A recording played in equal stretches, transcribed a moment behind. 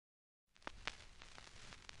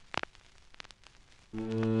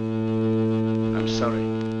I'm sorry.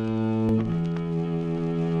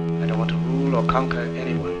 I don't want to rule or conquer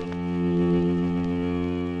anyone.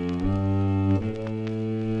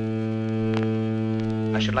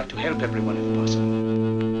 I should like to help everyone if possible.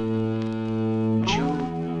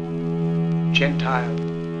 Jew, Gentile,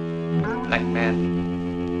 black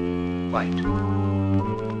man, white.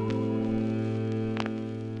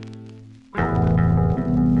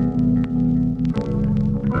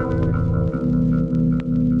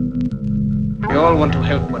 We all want to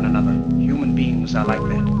help one another. Human beings are like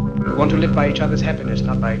that. We want to live by each other's happiness,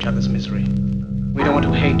 not by each other's misery. We don't want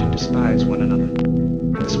to hate and despise one another.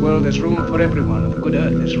 In this world there's room for everyone, and the good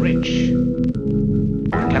earth is rich. We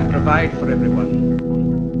can provide for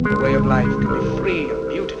everyone. The way of life can be free and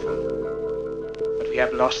beautiful, but we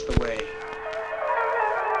have lost the way.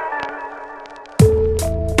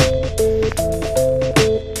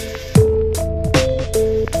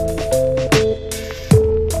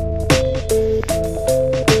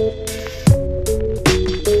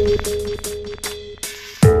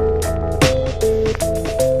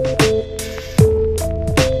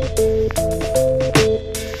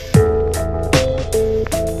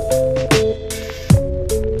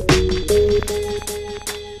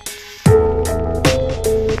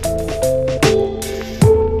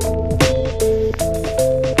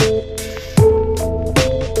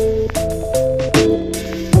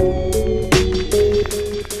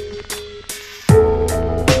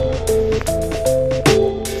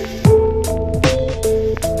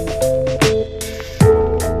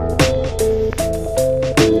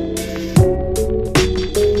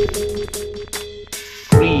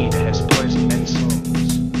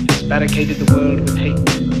 Barricaded the world with hate.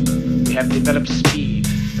 We have developed speed,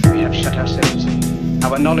 but we have shut ourselves in.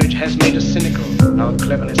 Our knowledge has made us cynical, our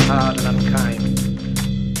cleverness hard and unkind.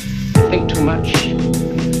 We think too much and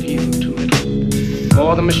feel too little.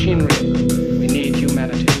 More than machinery, we need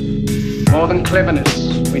humanity. More than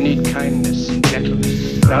cleverness, we need kindness and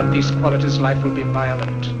gentleness. Without these qualities, life will be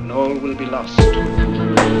violent and all will be lost.